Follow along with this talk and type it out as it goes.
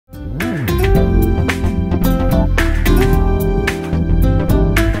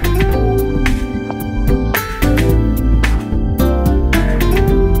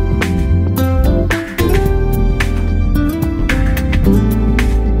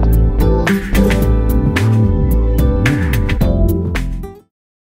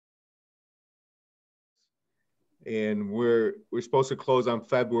and we're supposed to close on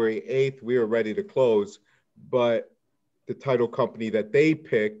February 8th. We were ready to close, but the title company that they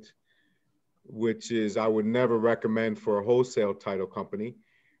picked, which is I would never recommend for a wholesale title company,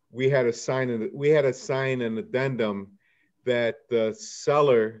 we had to sign an addendum that the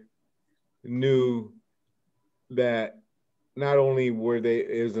seller knew that not only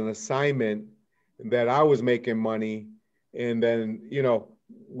it was an assignment that I was making money, and then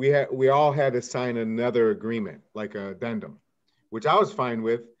we all had to sign another agreement, like an addendum, which I was fine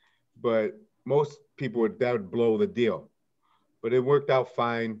with, but most people that would blow the deal. But it worked out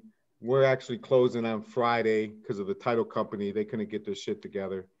fine. We're actually closing on Friday because of the title company. They couldn't get their shit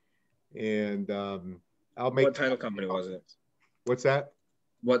together. And What title company was it? What's that?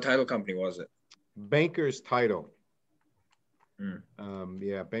 What title company was it? Banker's Title.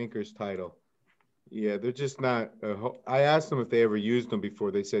 Yeah, Banker's Title. Yeah, they're just not. I asked them if they ever used them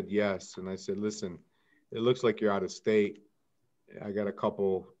before. They said yes. And I said, listen, it looks like you're out of state. I got a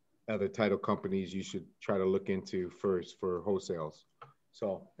couple other title companies you should try to look into first for wholesales.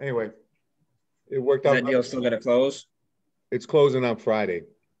 So anyway, it worked out. Is that deal still going to close? It's closing on Friday.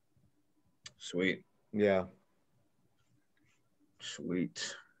 Sweet. Yeah.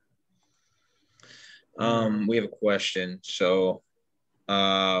 Sweet. We have a question. So,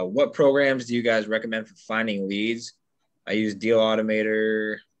 what programs do you guys recommend for finding leads? I use Deal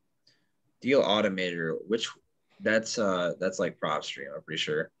Automator, which that's like PropStream, I'm pretty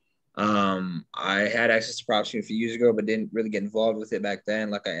sure. I had access to PropStream a few years ago, but didn't really get involved with it back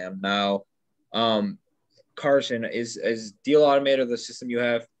then like I am now. Carson, is Deal Automator the system you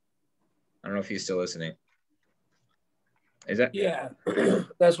have? I don't know if he's still listening. Is that? Yeah,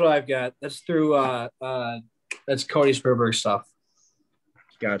 that's what I've got. That's through that's Cody Sperberg stuff.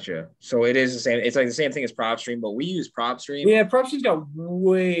 Gotcha. So it is the same. It's like the same thing as PropStream, but we use PropStream. Yeah, PropStream's got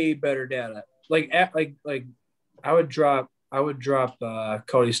way better data. Like I would drop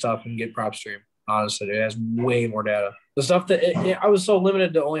Cody stuff and get PropStream. Honestly, it has way more data. The stuff that I was so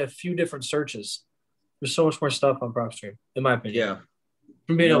limited to only a few different searches. There's so much more stuff on PropStream, in my opinion. Yeah,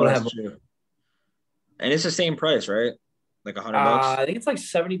 from being able to have. True. And it's the same price, right? Like $100. I think it's like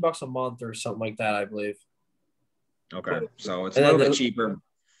 $70 a month or something like that, I believe. Okay, so it's a little bit cheaper.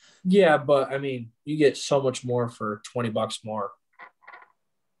 Yeah, but I mean, you get so much more for $20 more.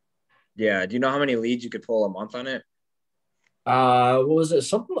 Yeah. Do you know how many leads you could pull a month on it? What was it?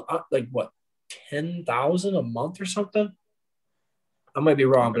 Something like what, 10,000 a month or something? I might be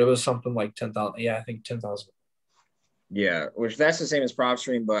wrong, but it was something like 10,000. Yeah, I think 10,000. Yeah, which that's the same as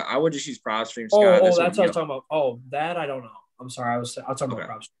PropStream, but I would just use PropStream. Scott. That's what I was talking about. Oh, that I don't know. I'm sorry. I was talking about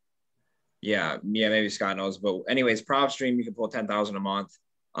PropStream. Yeah, maybe Scott knows. But anyways, PropStream, you can pull 10,000 a month.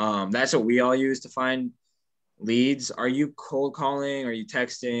 That's what we all use to find leads. Are you cold calling? Are you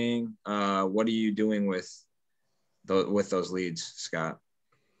texting? What are you doing with those leads, Scott?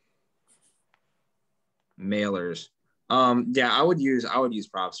 Mailers. Yeah, I would use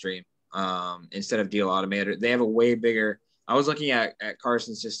PropStream. Instead of Deal Automator. They have a way bigger. I was looking at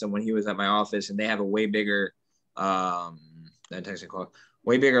Carson's system when he was at my office, and they have a way bigger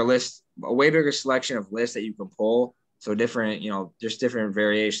way bigger list, a way bigger selection of lists that you can pull. So different, there's different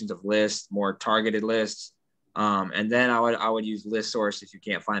variations of lists, more targeted lists. And then I would use List Source if you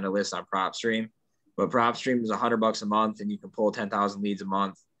can't find a list on PropStream. But PropStream is $100 a month, and you can pull 10,000 leads a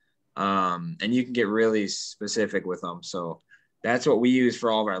month. And you can get really specific with them. So that's what we use for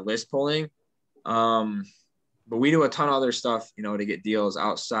all of our list pulling. But we do a ton of other stuff, to get deals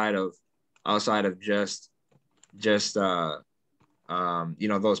outside of just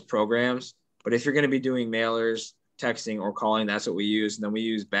those programs. But if you're going to be doing mailers, texting, or calling, that's what we use. And then we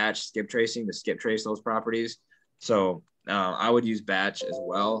use batch skip tracing to skip trace those properties. So I would use batch as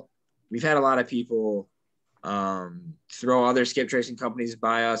well. We've had a lot of people throw other skip tracing companies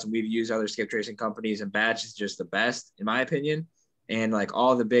by us, and we've used other skip tracing companies, and batch is just the best in my opinion. And like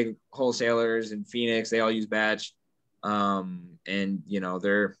all the big wholesalers in Phoenix, they all use batch. And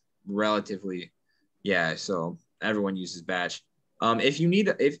they're relatively, so everyone uses batch.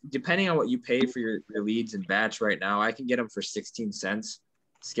 If depending on what you pay for your leads in batch right now, I can get them for 16 cents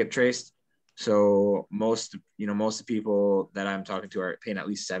skip traced. So most of the people that I'm talking to are paying at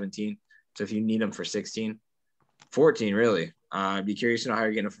least 17. So if you need them for 16, 14, really, I'd be curious to know how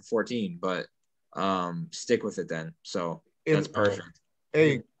you're getting them for 14, but stick with it then. So that's perfect.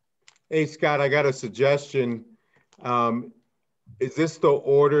 Hey, Scott, I got a suggestion. Is this the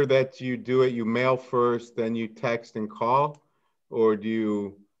order that you do it? You mail first, then you text and call? Or do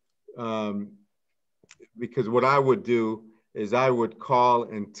you, because what I would do is I would call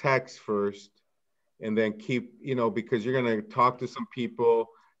and text first, and then keep, because you're going to talk to some people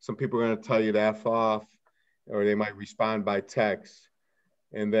are going to tell you to F off, or they might respond by text.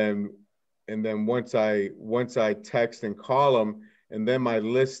 And then once I text and call them, and then my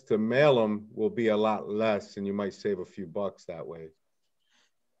list to mail them will be a lot less, and you might save a few bucks that way.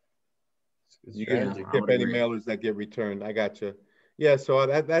 You can skip any mailers that get returned. I got you. Yeah, so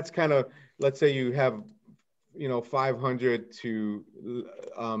that's kind of, let's say you have, 500 to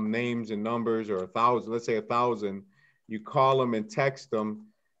names and numbers, or 1,000. Let's say 1,000. You call them and text them,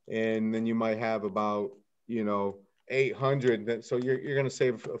 and then you might have about 800. So you're going to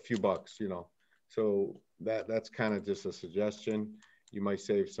save a few bucks. So that's kind of just a suggestion. You might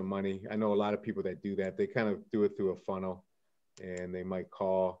save some money. I know a lot of people that do that. They kind of do it through a funnel, and they might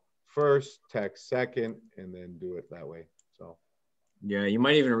call first, text second, and then do it that way. So, yeah, you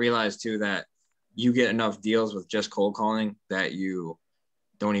might even realize too that you get enough deals with just cold calling that you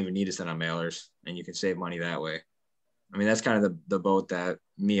don't even need to send out mailers, and you can save money that way. I mean, that's kind of the boat that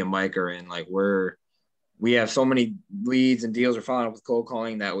me and Mike are in. Like we have so many leads and deals we're following up with cold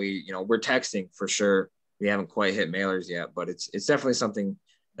calling that we're texting for sure. We haven't quite hit mailers yet, but it's definitely something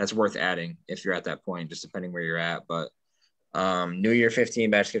that's worth adding if you're at that point, just depending where you're at. But New Year 15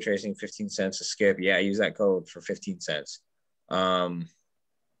 batch skip tracing, 15 cents a skip. Yeah, use that code for 15 cents. Who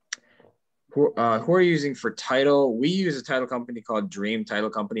are you using for title? We use a title company called Dream Title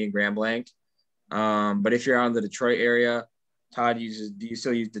Company in Grand Blanc. But if you're out in the Detroit area, Todd do you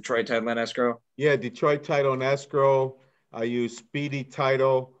still use Detroit Title and Escrow? Yeah, Detroit Title and Escrow. I use Speedy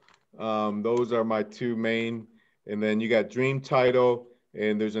Title. Those are my two main. And then you got Dream Title,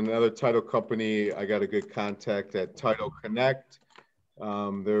 and there's another title company. I got a good contact at Title Connect.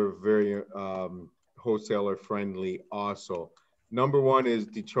 They're very wholesaler friendly also. Number one is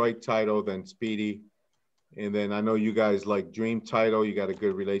Detroit Title, then Speedy. And then I know you guys like Dream Title. You got a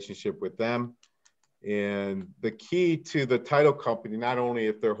good relationship with them. And the key to the title company, not only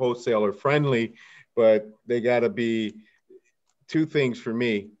if they're wholesaler friendly, but they got to be two things for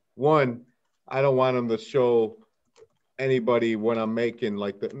me. One, I don't want them to show anybody what I'm making.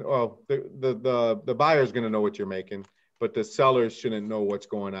 Like the buyer's going to know what you're making, but the sellers shouldn't know what's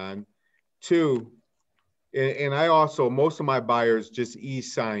going on. Two, and I also, most of my buyers just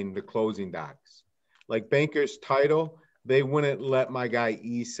e-sign the closing docs. Like Banker's Title, they wouldn't let my guy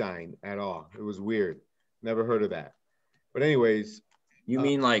e-sign at all. It was weird. Never heard of that. But anyways. You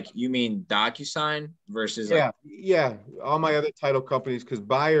mean DocuSign versus Yeah. All my other title companies, because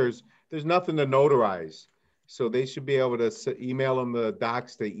buyers, there's nothing to notarize. So they should be able to email them the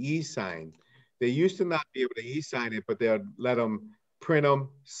docs to e-sign. They used to not be able to e-sign it, but they'll let them print them,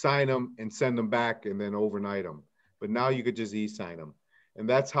 sign them, and send them back, and then overnight them. But now you could just e-sign them. And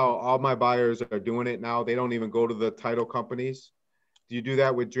that's how all my buyers are doing it now. They don't even go to the title companies. Do you do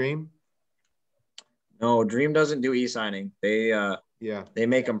that with Dream? No, Dream doesn't do e-signing. They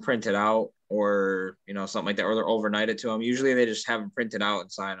make them print it out, or something like that, or they're overnight it to them. Usually they just have them printed out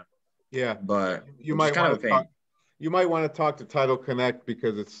and sign them. Yeah, but you might want to talk to Title Connect,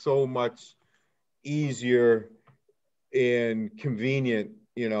 because it's so much easier and convenient,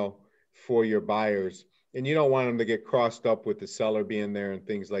 for your buyers. And you don't want them to get crossed up with the seller being there and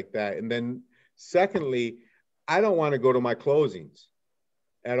things like that. And then secondly, I don't want to go to my closings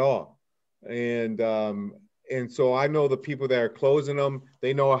at all. And so I know the people that are closing them,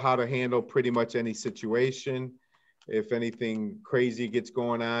 they know how to handle pretty much any situation. If anything crazy gets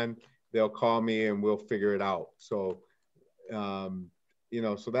going on, they'll call me and we'll figure it out. So,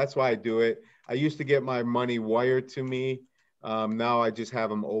 so that's why I do it. I used to get my money wired to me. Now I just have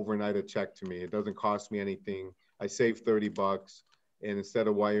them overnight a check to me. It doesn't cost me anything. I save $30, and instead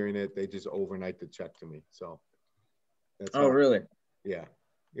of wiring it, they just overnight the check to me. So that's really? Yeah.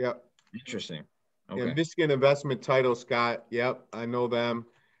 Yep. Interesting. Okay. And Michigan Investment Title, Scott. Yep, I know them.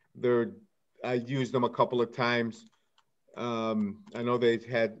 I used them a couple of times. I know they've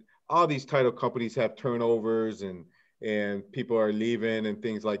had, all these title companies have turnovers and people are leaving and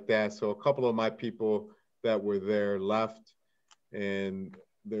things like that. So a couple of my people that were there left, and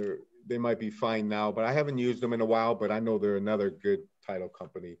they might be fine now, but I haven't used them in a while. But I know they're another good title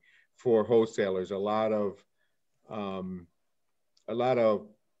company for wholesalers. A lot of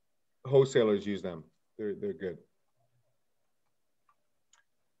wholesalers use them. They're good.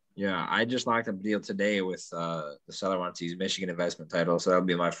 Yeah, I just locked up a deal today with the seller wants to use Michigan Investment Title, so that'll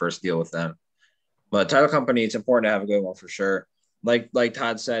be my first deal with them. But title company, it's important to have a good one for sure. Like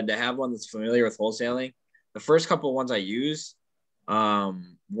Todd said, to have one that's familiar with wholesaling. The first couple of ones I used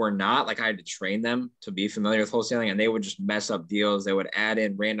were not, like, I had to train them to be familiar with wholesaling, and they would just mess up deals. They would add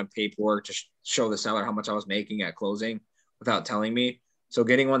in random paperwork to show the seller how much I was making at closing without telling me. So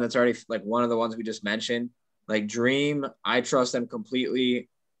getting one that's already like one of the ones we just mentioned, like Dream, I trust them completely.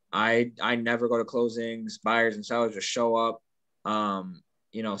 I never go to closings. Buyers and sellers just show up.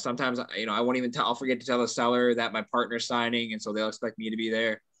 Sometimes, I won't even I'll forget to tell the seller that my partner's signing. And so they'll expect me to be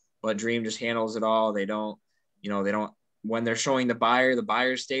there, but Dream just handles it all. They don't, when they're showing the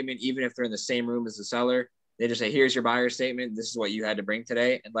buyer's statement, even if they're in the same room as the seller, they just say, here's your buyer's statement. This is what you had to bring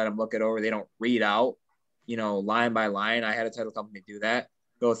today, and let them look it over. They don't read out, line by line. I had a title company do that,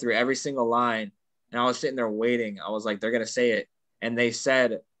 go through every single line. And I was sitting there waiting. I was like, they're going to say it. And they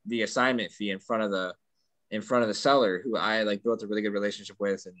said the assignment fee in front of the seller, who I built a really good relationship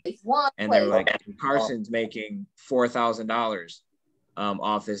with. And they were like, Carson's making $4,000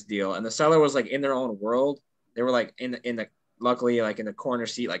 off this deal. And the seller was in their own world. They were luckily in the corner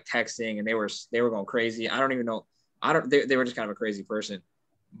seat, texting, and they were going crazy. I don't even know. They were just kind of a crazy person.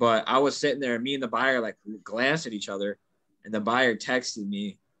 But I was sitting there, and me and the buyer glanced at each other, and the buyer texted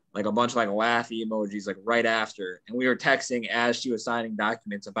me a bunch of laughy emojis right after. And we were texting as she was signing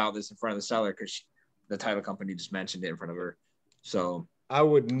documents about this in front of the seller, because the title company just mentioned it in front of her. So I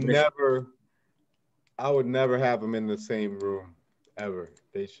would never have them in the same room ever.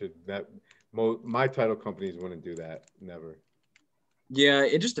 They should not. My title companies wouldn't do that. Never. Yeah,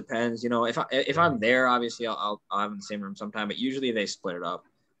 it just depends. If I'm there, obviously I'll have in the same room sometime, but usually they split it up.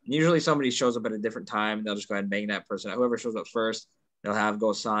 And usually somebody shows up at a different time, and they'll just go ahead and bang that person. Whoever shows up first, they'll have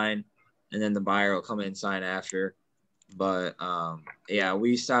go sign, and then the buyer will come in and sign after. But yeah,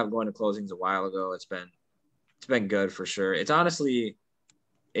 we stopped going to closings a while ago. It's been good for sure. It's honestly,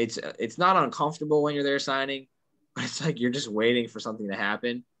 it's not uncomfortable when you're there signing, but it's you're just waiting for something to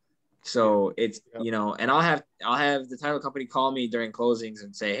happen. So it's, and I'll have the title company call me during closings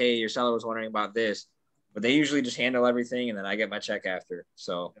and say, hey, your seller was wondering about this, but they usually just handle everything, and then I get my check after.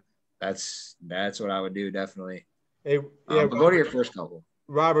 So that's what I would do. Definitely. Hey, but go to your first couple.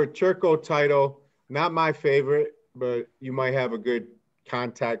 Robert, Churco title, not my favorite, but you might have a good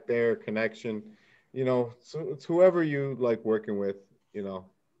contact there, connection. So it's whoever you like working with. Yeah,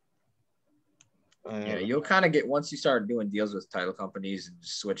 you'll kind of get, once you start doing deals with title companies and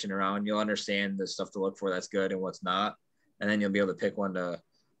just switching around, you'll understand the stuff to look for that's good and what's not, and then you'll be able to pick one to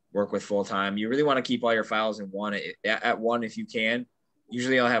work with full time. You really want to keep all your files in one at one if you can.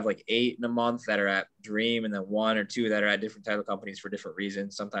 Usually I'll have 8 in a month that are at Dream, and then 1 or 2 that are at different title companies for different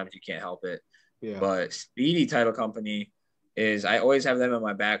reasons. Sometimes you can't help it. Yeah. But Speedy Title Company I always have them in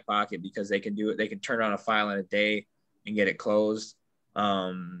my back pocket, because they can do it. They can turn on a file in a day and get it closed.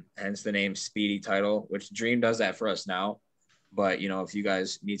 Hence the name Speedy Title, which Dream does that for us now. But if you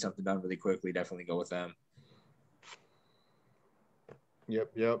guys need something done really quickly, definitely go with them.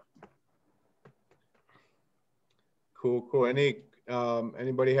 Yep. Cool.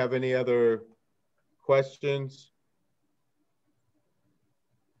 Anybody have any other questions?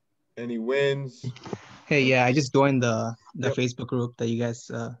 Any wins? Hey, yeah, I just joined the Facebook group that you guys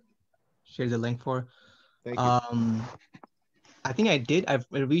shared the link for. Thank you. I think I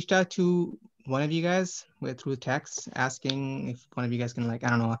reached out to one of you guys through text, asking if one of you guys can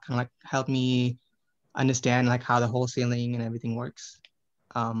help me understand how the wholesaling and everything works.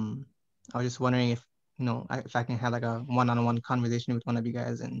 I was just wondering if I can have a one-on-one conversation with one of you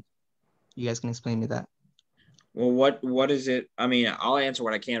guys, and you guys can explain me that. Well, what is it? I mean, I'll answer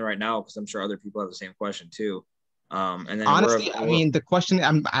what I can right now, because I'm sure other people have the same question too. And then honestly, the question,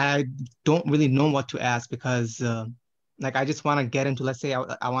 I don't really know what to ask, because I just want to get into, let's say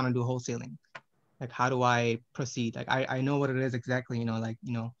I want to do wholesaling. How do I proceed? I know what it is exactly, it's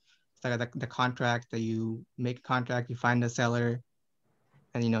the contract that you make a contract, you find a seller,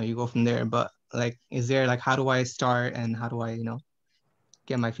 and you go from there. But is there how do I start, and how do I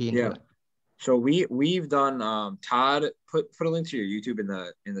get my feet into it? So we've done Todd, put a link to your YouTube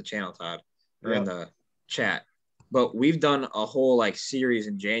in the channel, Todd, or in the chat. But we've done a whole series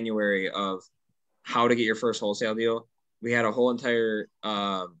in January of how to get your first wholesale deal. We had a whole entire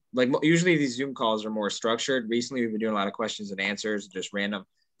usually these Zoom calls are more structured. Recently we've been doing a lot of questions and answers, just random,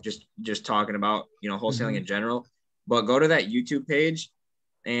 just talking about wholesaling in general. But go to that YouTube page,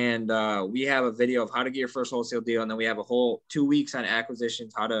 and we have a video of how to get your first wholesale deal, and then we have a whole 2 weeks on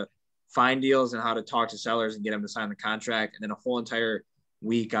acquisitions, how to find deals and how to talk to sellers and get them to sign the contract, and then a whole entire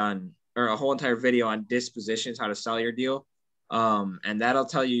video on dispositions, how to sell your deal. And that'll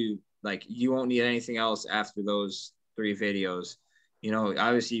tell you you won't need anything else after those 3 videos.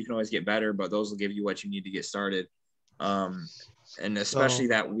 Obviously you can always get better, but those will give you what you need to get started. And especially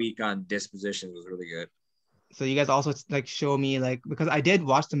that week on dispositions was really good. So you guys also show me because I did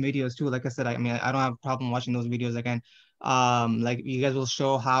watch some videos too. Like I said, I don't have a problem watching those videos again. You guys will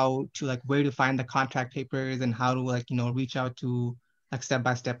show how to where to find the contract papers, and how to reach out to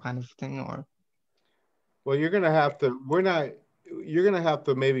step-by-step kind of thing. Or well, you're gonna have to, you're gonna have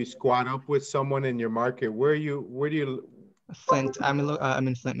to maybe squat up with someone in your market. Where do you Flint. I'm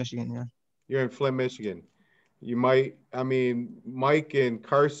in Flint, Michigan. Yeah. you're in Flint, Michigan. You might, I mean, Mike and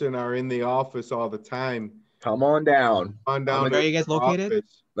Carson are in the office all the time. Come on down. On down Where are to you guys the located?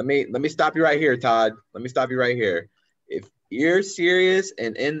 office. Let me stop you right here, Todd. Let me stop you right here. If you're serious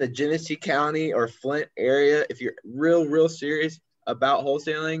and in the Genesee County or Flint area, if you're real serious about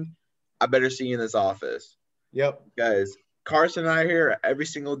wholesaling, I better see you in this office. Yep. Guys, Carson and I are here every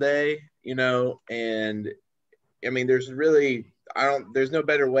single day, you know, and I mean, there's no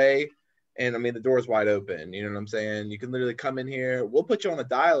better way. And I mean, the door's wide open. You know what I'm saying? You can literally come in here. We'll put you on the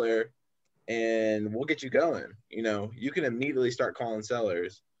dialer and we'll get you going. You know, you can immediately start calling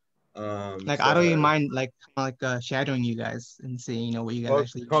sellers. Like, I don't even mind shadowing you guys and seeing, you know, what you guys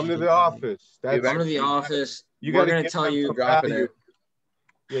actually come to do. the office. Come to the office. You We're got going to tell you. dropping it.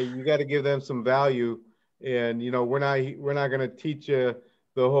 Yeah, you got to give them some value, and you know we're not going to teach you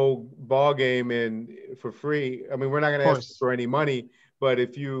the whole ball game and for free. I mean, we're not going to ask for any money, but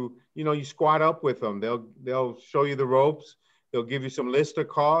if you squat up with them, they'll show you the ropes. They'll give you some list or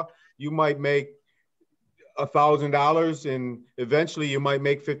call. You might make $1,000, and eventually you might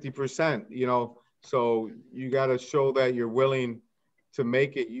make 50%. You know, so you got to show that you're willing to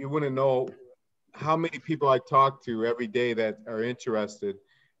make it. You wouldn't know how many people I talk to every day that are interested,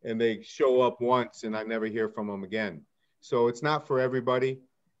 and they show up once and I never hear from them again. So it's not for everybody,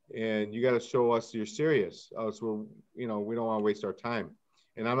 and you got to show us you're serious. Else we don't want to waste our time.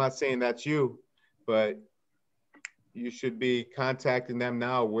 And I'm not saying that's you, but you should be contacting them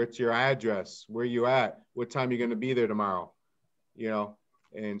now. What's your address? Where you at? What time you're going to be there tomorrow? You know,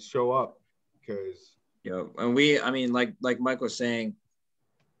 and show up because. And like Mike was saying,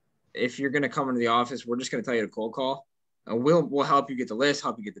 if you're going to come into the office, we're just going to tell you to cold call. And we'll help you get the list,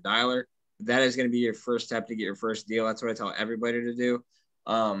 help you get the dialer. That is going to be your first step to get your first deal. That's what I tell everybody to do.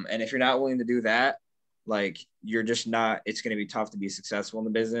 And if you're not willing to do that, like you're just not, it's going to be tough to be successful in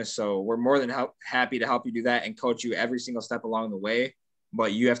the business. So we're more than happy to help you do that and coach you every single step along the way.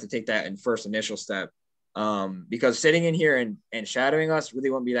 But you have to take that first initial step. Because sitting in here and shadowing us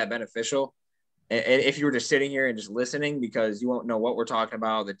really won't be that beneficial. And if you were just sitting here and just listening, because you won't know what we're talking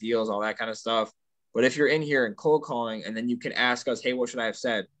about, the deals, all that kind of stuff. But if you're in here and cold calling, and then you can ask us, hey, what should I have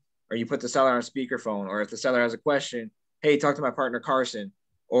said? Or you put the seller on speakerphone, or if the seller has a question, hey, talk to my partner, Carson.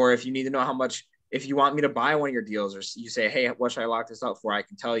 Or if you need to know how much, if you want me to buy one of your deals, or you say, hey, what should I lock this up for? I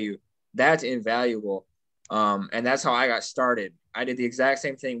can tell you. That's invaluable. And that's how I got started. I did the exact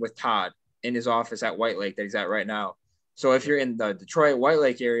same thing with Todd in his office at White Lake that he's at right now. So if you're in the Detroit, White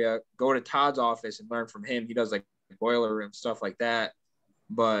Lake area, go to Todd's office and learn from him. He does like boiler room stuff like that.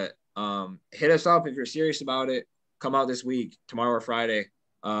 But hit us up if you're serious about it. Come out this week, tomorrow or Friday.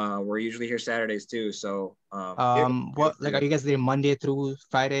 We're usually here Saturdays too. So are you guys there Monday through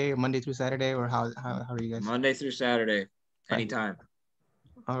Friday, Monday through Saturday, or how are you guys? Monday through Saturday, anytime.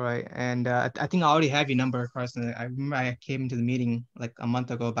 All right. And I think I already have your number, Carson. I remember I came into the meeting like a month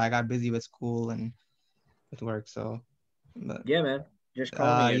ago, but I got busy with school and with work. So yeah, man. Just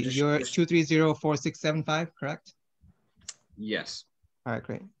call me. You're 230-4675, correct? Yes. All right,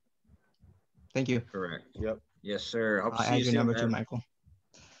 great. Thank you. Correct. Yep. Yes, sir. Hope to see I'll add you your soon, number man. too, Michael.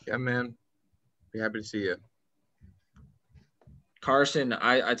 Yeah, man. Be happy to see you. Carson,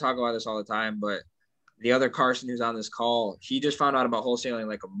 I talk about this all the time, but the other Carson who's on this call, he just found out about wholesaling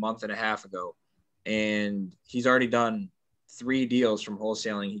like a month and a half ago, and he's already done 3 deals from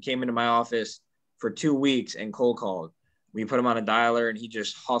wholesaling. He came into my office for 2 weeks and cold called. We put him on a dialer and he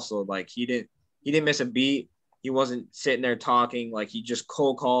just hustled. Like he didn't miss a beat. He wasn't sitting there talking. Like he just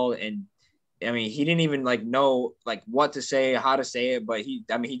cold called, and I mean, he didn't even like know like what to say, how to say it, but he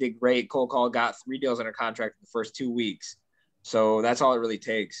did great. Cold call, got 3 deals under contract in the first 2 weeks. So that's all it really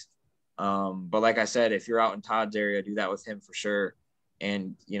takes. But like I said, if you're out in Todd's area, do that with him for sure.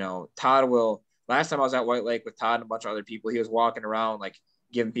 And, you know, Todd will, last time I was at White Lake with Todd and a bunch of other people, he was walking around like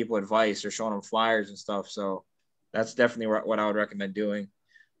giving people advice or showing them flyers and stuff. So that's definitely what I would recommend doing.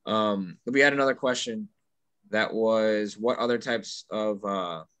 We had another question that was, what other types of,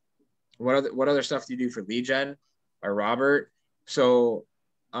 what other stuff do you do for lead gen by Robert? So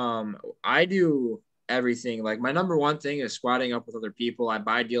I do everything. Like my number one thing is squatting up with other people. I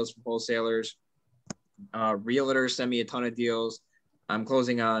buy deals from wholesalers. Realtors send me a ton of deals. I'm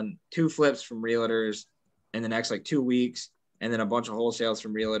closing on 2 flips from realtors in the next like 2 weeks, and then a bunch of wholesales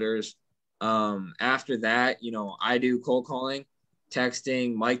from realtors. After that, you know, I do cold calling,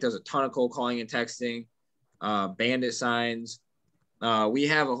 texting. Mike does a ton of cold calling and texting, bandit signs. We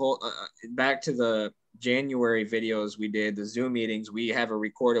have a whole, back to the January videos we did, the Zoom meetings, we have a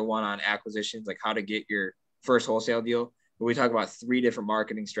recorded one on acquisitions, like how to get your first wholesale deal. but we talk about 3 different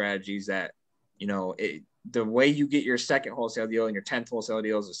marketing strategies that, you know, the way you get your second wholesale deal and your 10th wholesale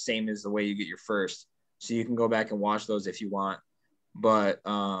deal is the same as the way you get your first. So you can go back and watch those if you want. But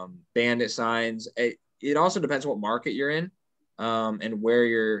bandit signs, it also depends what market you're in and where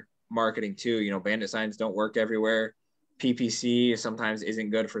you're marketing to. You know, bandit signs don't work everywhere. PPC sometimes isn't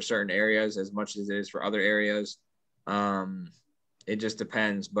good for certain areas as much as it is for other areas. It just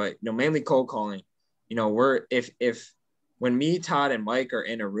depends. But, you know, mainly cold calling. You know, if when me, Todd, and Mike are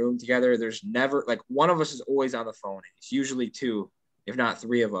in a room together, there's never, like, one of us is always on the phone. It's usually 2, if not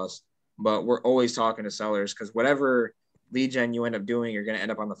 3 of us. But we're always talking to sellers because whatever lead gen you end up doing, you're going to end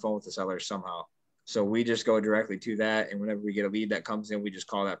up on the phone with the seller somehow. So we just go directly to that. And whenever we get a lead that comes in, we just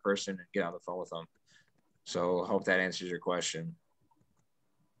call that person and get on the phone with them. So hope that answers your question.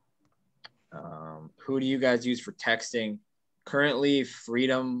 Who do you guys use for texting? Currently,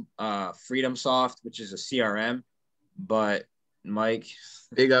 Freedom Soft, which is a CRM. But Mike,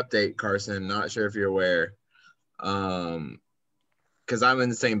 big update, Carson. Not sure if you're aware, because I'm in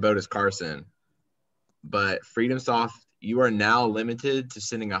the same boat as Carson. But Freedom Soft, you are now limited to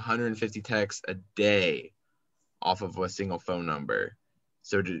sending 150 texts a day off of a single phone number.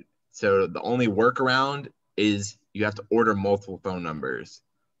 So the only workaround is you have to order multiple phone numbers.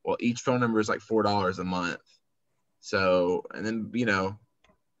 Well, each phone number is like $4 a month. So, and then, you know,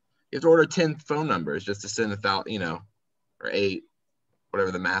 you have to order 10 phone numbers just to send 1,000, you know, or 8,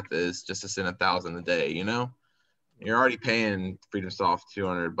 whatever the math is, just to send 1,000 a day, you know? You're already paying Freedom Soft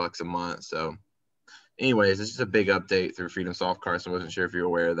 $200 a month. So anyways, it's just a big update through Freedom Soft. Carson, wasn't sure if you're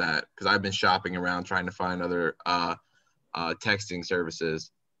aware of that because I've been shopping around trying to find other texting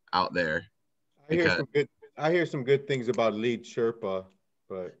services out there. I hear some good things about Lead Sherpa,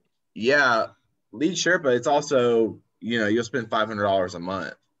 but yeah, Lead Sherpa, it's also, you know, you'll spend $500 a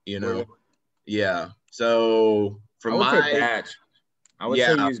month, you know? Really? Yeah. So I would say Batch. I would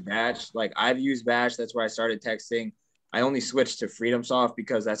say use Batch. Like, I've used Batch. That's where I started texting. I only switched to Freedom Soft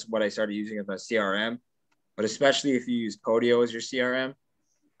because that's what I started using as my CRM. But especially if you use Podio as your CRM,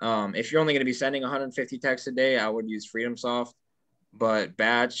 if you're only going to be sending 150 texts a day, I would use Freedom Soft. But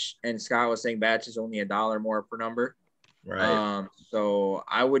Batch, and Scott was saying Batch is only $1 more per number. Right. So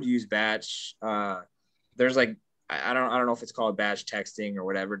I would use Batch. There's like, I don't know if it's called Batch texting or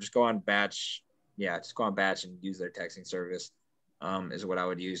whatever. Just go on Batch. Yeah, just go on Batch and use their texting service. Is what I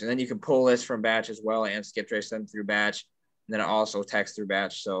would use. And then you can pull lists from Batch as well and skip trace them through Batch. And then also text through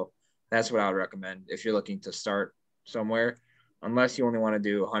Batch. So that's what I would recommend if you're looking to start somewhere, unless you only want to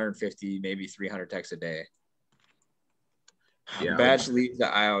do 150, maybe 300 texts a day. Yeah. Batch leaves the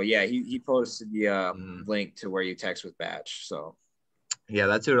IO. Yeah, he posted the link to where you text with Batch. So yeah,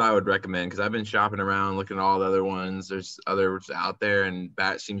 that's what I would recommend because I've been shopping around, looking at all the other ones. There's others out there, and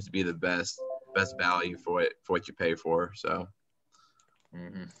Batch seems to be the best value for what you pay for. So.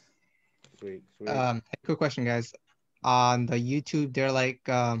 Sweet. Quick question, guys. On the YouTube, they're like,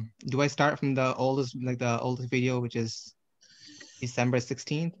 do I start from the oldest video, which is December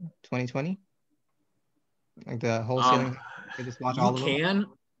 16th, 2020? Like the wholesaling, I just watch all of them? You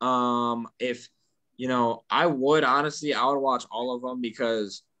can. If, you know, I would watch all of them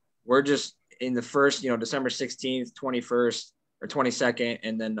because we're just in the first, you know, December 16th, 21st, or 22nd,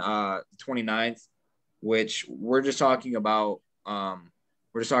 and then 29th, which we're just talking about.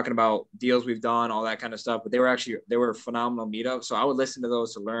 We're just talking about deals we've done, all that kind of stuff. But they were phenomenal meetups. So I would listen to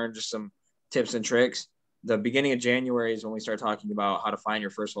those to learn just some tips and tricks. The beginning of January is when we start talking about how to find your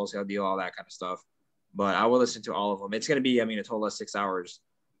first wholesale deal, all that kind of stuff. But I will listen to all of them. It's going to be, a total of 6 hours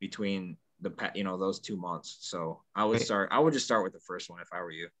between those 2 months. So I would just start with the first one if I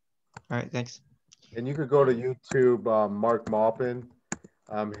were you. All right, thanks. And you could go to YouTube, Mark Maupin.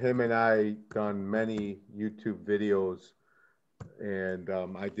 Him and I done many YouTube videos, and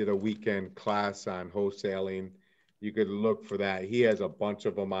I did a weekend class on wholesaling. You could look for that. He has a bunch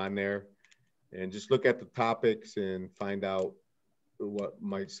of them on there, and just look at the topics and find out what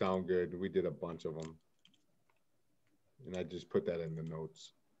might sound good. We did a bunch of them, and I just put that in the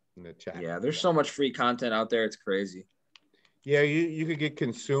notes in the chat. Yeah, there's so much free content out there. It's crazy. Yeah, you could get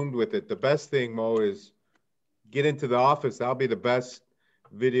consumed with it. The best thing, Mo, is get into the office. That'll be the best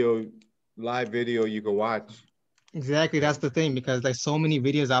live video you can watch. Exactly, that's the thing, because like so many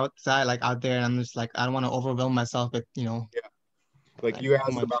videos outside, like out there, and I'm just like, I don't want to overwhelm myself with, Yeah. Like you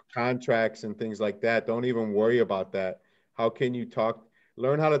asked about contracts and things like that. Don't even worry about that. How can you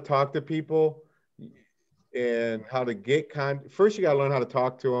learn how to talk to people and how to get first you got to learn how to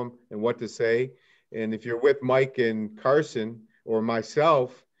talk to them and what to say. And if you're with Mike and Carson or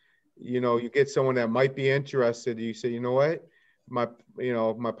myself, you get someone that might be interested. You say, you know what, my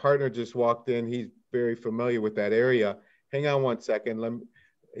partner just walked in. He's very familiar with that area. hang on one second. Let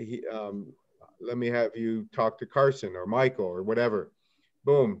me have you talk to Carson or Michael or whatever.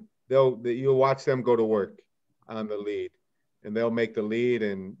 Boom. You'll watch them go to work on the lead, and they'll make the lead,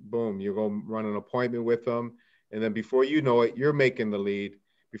 and boom, you go run an appointment with them. And then before you know it, you're making the lead.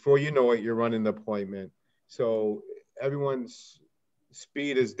 Before you know it, you're running the appointment. So everyone's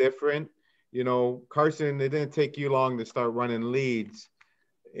speed is different. You know, Carson, it didn't take you long to start running leads.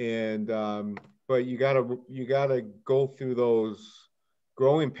 And but you gotta go through those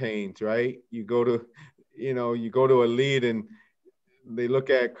growing pains, right? You go to a lead and they look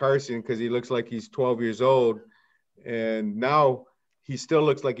at Carson because he looks like he's 12 years old. And now he still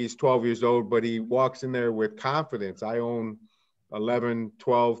looks like he's 12 years old, but he walks in there with confidence. I own 11,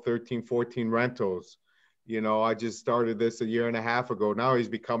 12, 13, 14 rentals. You know, I just started this a year and a half ago. Now he's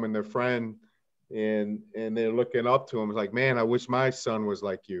becoming their friend, and they're looking up to him. It's like, man, I wish my son was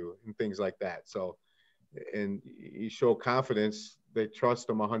like you, and things like that. So, and you show confidence, they trust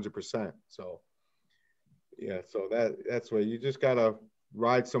him 100%. So, yeah, so that's where you just got to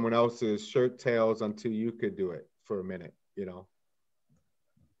ride someone else's shirt tails until you could do it for a minute, you know?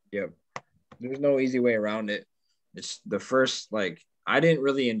 Yep. There's no easy way around it. It's the first, like, I didn't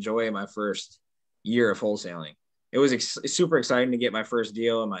really enjoy my first year of wholesaling. It was super exciting to get my first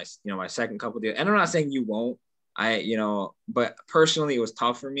deal and my second couple deals. And I'm not saying you won't, but personally it was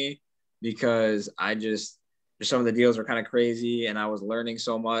tough for me because some of the deals were kind of crazy and I was learning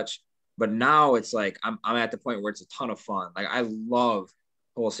so much. But now it's like, I'm at the point where it's a ton of fun. Like, I love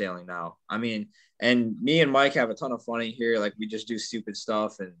wholesaling now. I mean, and me and Mike have a ton of fun in here. Like, we just do stupid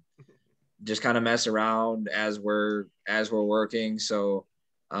stuff and just kind of mess around as we're working. So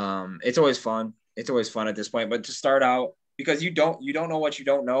it's always fun. It's always fun at this point. But to start out, because you don't know what you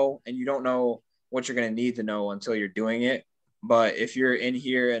don't know, and you don't know what you're going to need to know until you're doing it. But if you're in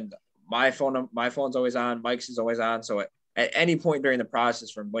here and my phone's always on, Mike's is always on. So at any point during the process,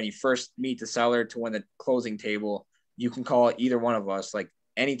 from when you first meet the seller to when the closing table, you can call either one of us, like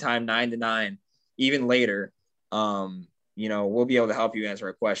anytime, 9 to 9, even later. We'll be able to help you answer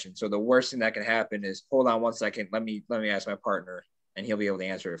a question. So the worst thing that can happen is, hold on one second, let me ask my partner, and he'll be able to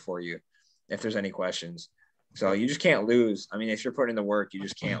answer it for you if there's any questions. So you just can't lose. I mean, if you're putting in the work, you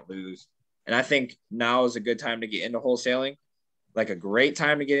just can't lose. And I think now is a good time to get into wholesaling, like a great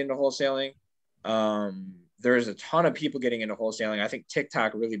time to get into wholesaling. There's a ton of people getting into wholesaling. I think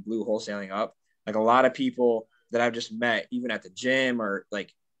TikTok really blew wholesaling up. Like, a lot of people that I've just met, even at the gym, or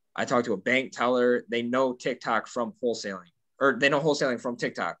like I talked to a bank teller, they know TikTok from wholesaling, or they know wholesaling from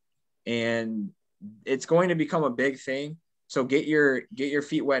TikTok. And it's going to become a big thing. So get your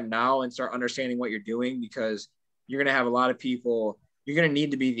feet wet now and start understanding what you're doing, because you're going to have a lot of people. You're going to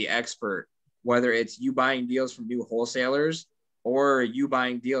need to be the expert, whether it's you buying deals from new wholesalers or you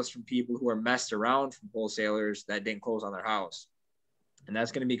buying deals from people who are messed around from wholesalers that didn't close on their house. And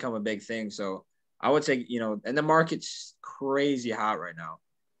that's going to become a big thing. So I would say, and the market's crazy hot right now.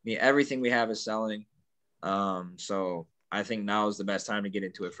 I mean, everything we have is selling. So I think now is the best time to get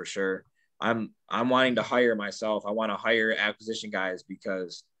into it for sure. I'm wanting to hire myself. I want to hire acquisition guys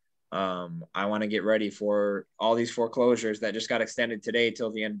because I want to get ready for all these foreclosures that just got extended today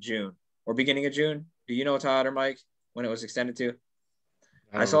till the end of June or beginning of June. Do you know, Todd or Mike, when it was extended to?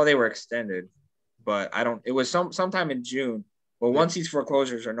 I saw they were extended, but it was sometime in June. But once these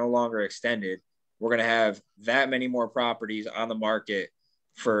foreclosures are no longer extended, we're going to have that many more properties on the market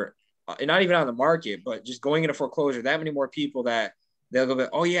for, not even on the market, but just going into foreclosure, that many more people that they'll go,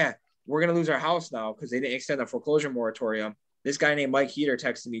 oh yeah, we're going to lose our house now because they didn't extend the foreclosure moratorium. This guy named Mike Heater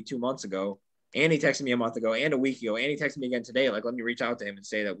texted me 2 months ago, and he texted me a month ago and a week ago, and he texted me again today. Like, let me reach out to him and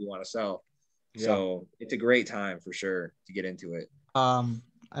say that we want to sell. Yeah. So it's a great time for sure to get into it.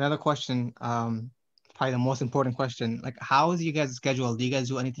 Another question, probably the most important question. Like, how is you guys' schedule? Do you guys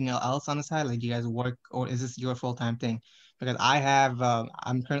do anything else on the side? Like, do you guys work, or is this your full-time thing? Because I have,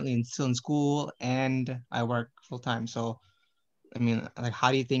 I'm currently still in school and I work full-time. So, I mean, like,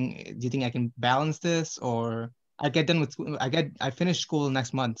 do you think I can balance this? Or I get done with school, I finish school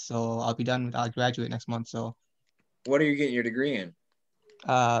next month, so I'll graduate next month. So what are you getting your degree in?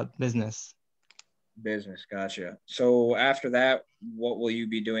 Business. Business, gotcha. So after that, what will you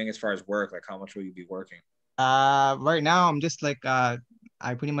be doing as far as work? Like, how much will you be working? Right now I'm just like, I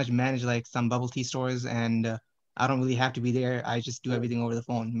pretty much manage like some bubble tea stores, and I don't really have to be there. I just do everything over the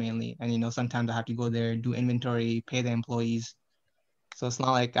phone mainly. And sometimes I have to go there, do inventory, pay the employees. So it's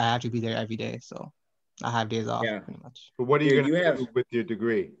not like I have to be there every day. So I have days off pretty much. But what are you going to do with your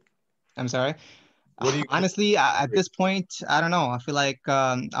degree? I'm sorry. What do you honestly, at this point, I don't know. I feel like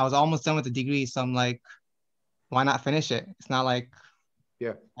I was almost done with the degree, so I'm like, why not finish it? It's not like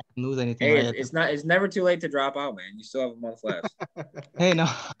Yeah. I can lose anything. Hey, Right? it's never too late to drop out, man. You still have a month left. Hey, no.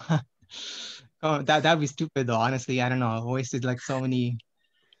 Oh, that'd be stupid though. Honestly, I don't know. I wasted like so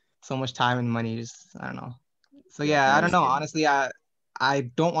much time and money. Just I don't know. So yeah, I I don't just know. kidding. Honestly, I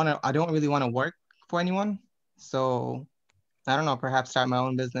don't really want to work for anyone. So I don't know. Perhaps start my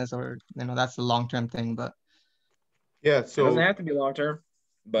own business, or that's the long-term thing. But Yeah. It doesn't So have to be long term,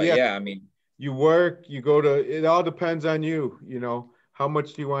 but yeah, yeah, I mean, you work, you go to, it all depends on you, how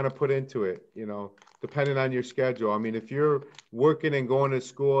much do you want to put into it, depending on your schedule. I mean, if you're working and going to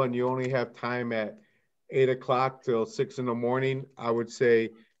school and you only have time at 8 o'clock till 6 in the morning, I would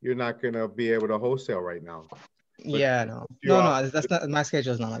say you're not going to be able to wholesale right now. But yeah, no, if you are, no, that's not my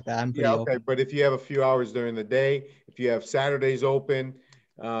schedule is not like that. I'm yeah, pretty okay. open. But if you have a few hours during the day, if you have Saturdays open,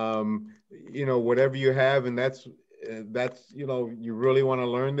 whatever you have, and that's you really want to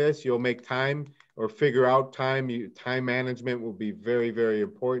learn this, you'll make time or figure out time. Time management will be very, very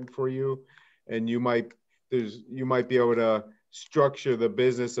important for you, and you might be able to structure the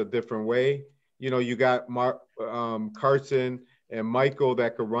business a different way. You got Carson and Michael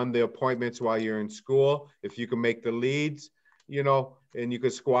that could run the appointments while you're in school. If you can make the leads, and you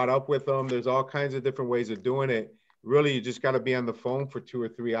could squat up with them. There's all kinds of different ways of doing it. Really, you just got to be on the phone for 2 or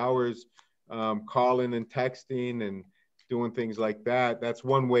 3 hours, calling and texting and doing things like that. That's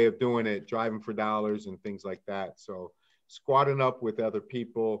one way of doing it, driving for dollars and things like that. So squatting up with other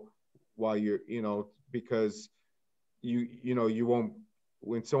people while you're, because you won't,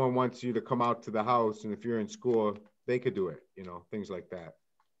 when someone wants you to come out to the house and if you're in school, they could do it, things like that.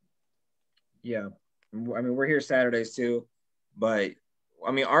 yeah. I mean, we're here Saturdays too, but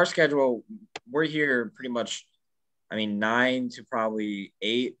I mean, our schedule, we're here pretty much, 9 to probably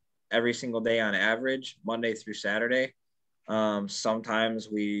 8 every single day on average, Monday through Saturday. Sometimes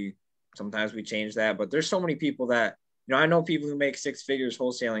we change that, but there's so many people that, I know people who make 6 figures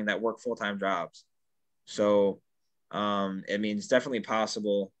wholesaling that work full-time jobs. So, it's definitely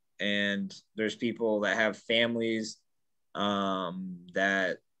possible. And there's people that have families,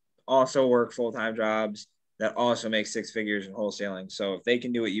 that also work full-time jobs that also make 6 figures in wholesaling. So if they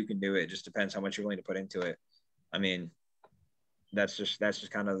can do it, you can do it. It just depends how much you're willing to put into it. I mean, that's just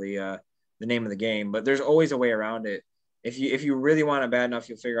kind of the name of the game, but there's always a way around it. If you really want it bad enough,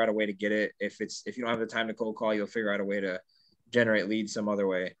 you'll figure out a way to get it. If you don't have the time to cold call, you'll figure out a way to generate leads some other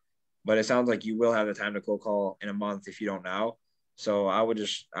way. But it sounds like you will have the time to cold call in a month if you don't now. So I would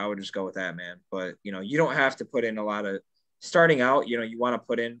just go with that, man. But you don't have to put in a lot of starting out. You want to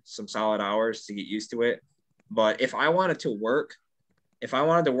put in some solid hours to get used to it. But if I wanted to work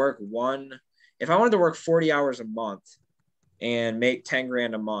 40 hours a month and make 10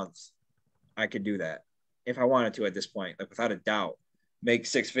 grand a month, I could do that if I wanted to at this point, like without a doubt, make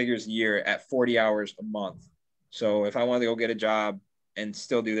 6 figures a year at 40 hours a month. So if I wanted to go get a job and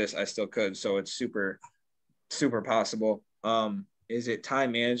still do this, I still could. So it's super, super possible. Is it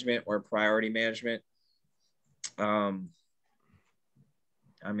time management or priority management? I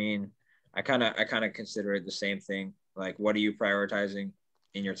kind of consider it the same thing. Like, what are you prioritizing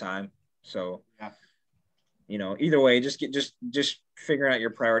in your time? So, yeah. Either way, just figuring out your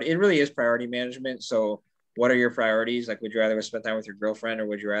priority. It really is priority management. So what are your priorities? Like, would you rather spend time with your girlfriend or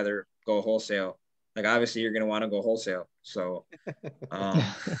would you rather go wholesale? Like, obviously you're going to want to go wholesale. So,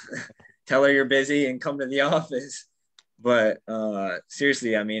 tell her you're busy and come to the office. But,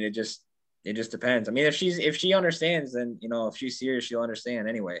 seriously, it just depends. If she understands, then, if she's serious, she'll understand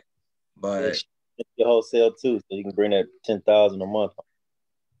anyway. But your wholesale too, so you can bring that 10,000 a month.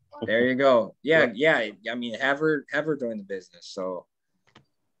 There you go. Yeah. Have her join the business. So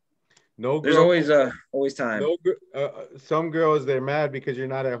there's always time. Some girls, they're mad because you're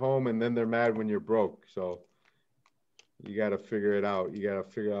not at home, and then they're mad when you're broke. So you got to figure it out. You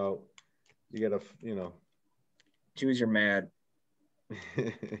got to choose your mad.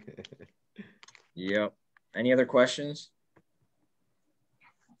 Yep. Any other questions?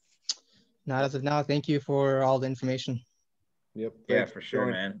 Not as of now. Thank you for all the information. Yep. Yeah, for sure,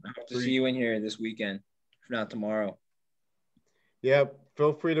 man. I hope to see you in here this weekend, if not tomorrow. Yeah,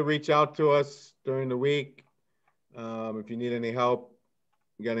 feel free to reach out to us during the week. If you need any help,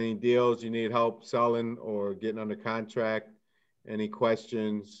 you got any deals, you need help selling or getting under contract, any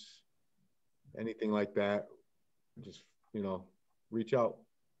questions, anything like that, just, reach out.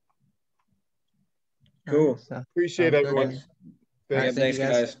 Cool. Appreciate everyone. Thanks,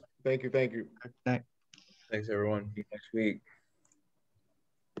 guys. Thank you. Good night. Thanks, everyone. See you next week.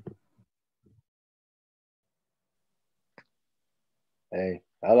 Hey,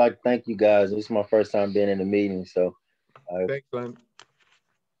 I'd like to thank you guys. This is my first time being in the meeting, so thanks, Glenn.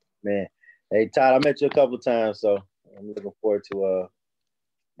 Man. Hey, Todd, I met you a couple times, so I'm looking forward to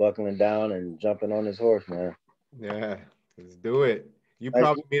buckling down and jumping on this horse, man. Yeah, let's do it. You Thank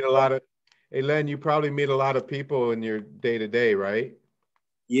probably meet a lot of, hey Len, you probably meet a lot of people in your day to day, right?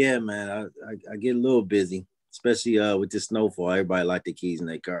 Yeah, man. I get a little busy, especially with this snowfall. Everybody like the keys in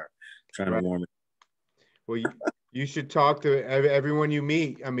their car, trying Right. to warm it. Well, you should talk to everyone you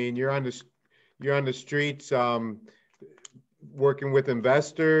meet. I mean, you're on the streets, working with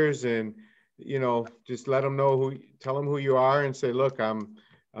investors, and just let them know tell them who you are, and say, look, I'm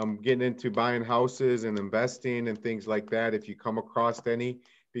getting into buying houses and investing and things like that. If you come across any,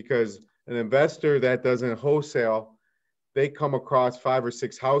 because an investor that doesn't wholesale, they come across 5 or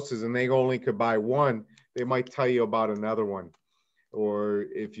 6 houses and they only could buy one. They might tell you about another one. Or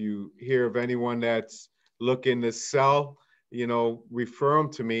if you hear of anyone that's looking to sell, refer them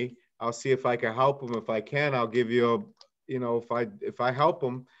to me. I'll see if I can help them. If I can, I'll give you if I help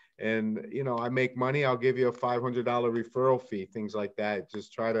them and, I make money, I'll give you a $500 referral fee, things like that.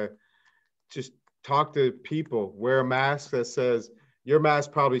 Just try to just talk to people. Wear a mask that says, your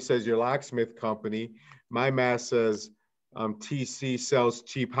mask probably says your locksmith company. My mask says TC sells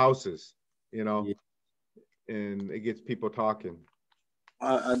cheap houses, Yeah. and it gets people talking.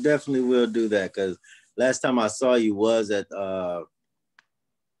 I definitely will do that because last time I saw you was at the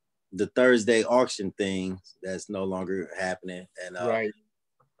Thursday auction thing that's no longer happening, and Right.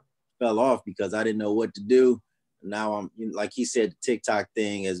 fell off because I didn't know what to do. Now I'm like he said, the TikTok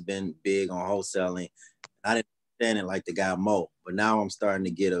thing has been big on wholesaling. I didn't understand it like the guy Mo, but now I'm starting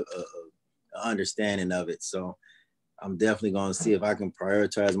to get a understanding of it. So I'm definitely going to see if I can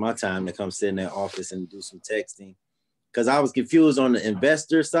prioritize my time to come sit in their office and do some texting. Because I was confused on the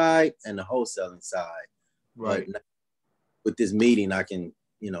investor side and the wholesaling side. Right. But with this meeting, I can,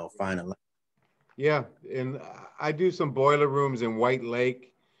 find a line. Yeah. And I do some boiler rooms in White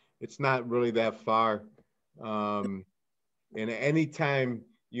Lake. It's not really that far. And anytime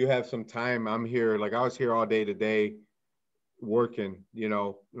you have some time, I'm here. Like I was here all day today working,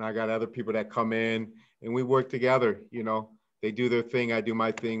 and I got other people that come in and we work together. They do their thing. I do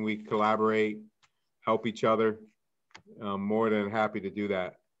my thing. We collaborate, help each other. I'm more than happy to do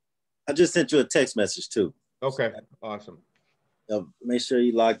that. I just sent you a text message too. Okay, awesome. Make sure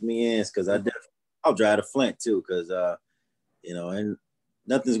you lock me in because I'll drive to Flint too because and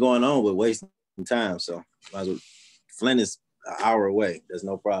nothing's going on with wasting time. So Flint is an hour away. There's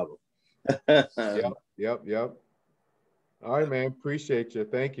no problem. Yep. All right, man. Appreciate you.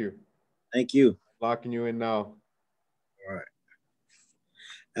 Thank you. Thank you. Locking you in now. All right.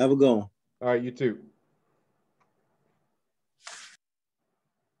 Have a good one. All right, you too.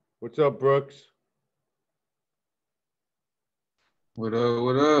 What's up, Brooks? What up?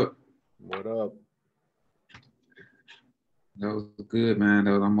 What up? What up? That was good, man.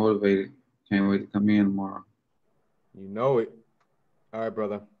 I'm motivated. Can't wait to come in tomorrow. You know it. All right,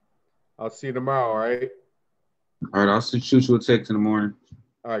 brother. I'll see you tomorrow, all right? All right, I'll shoot you a text in the morning.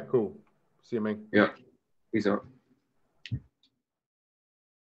 All right, cool. See you, man. Yep. Peace out.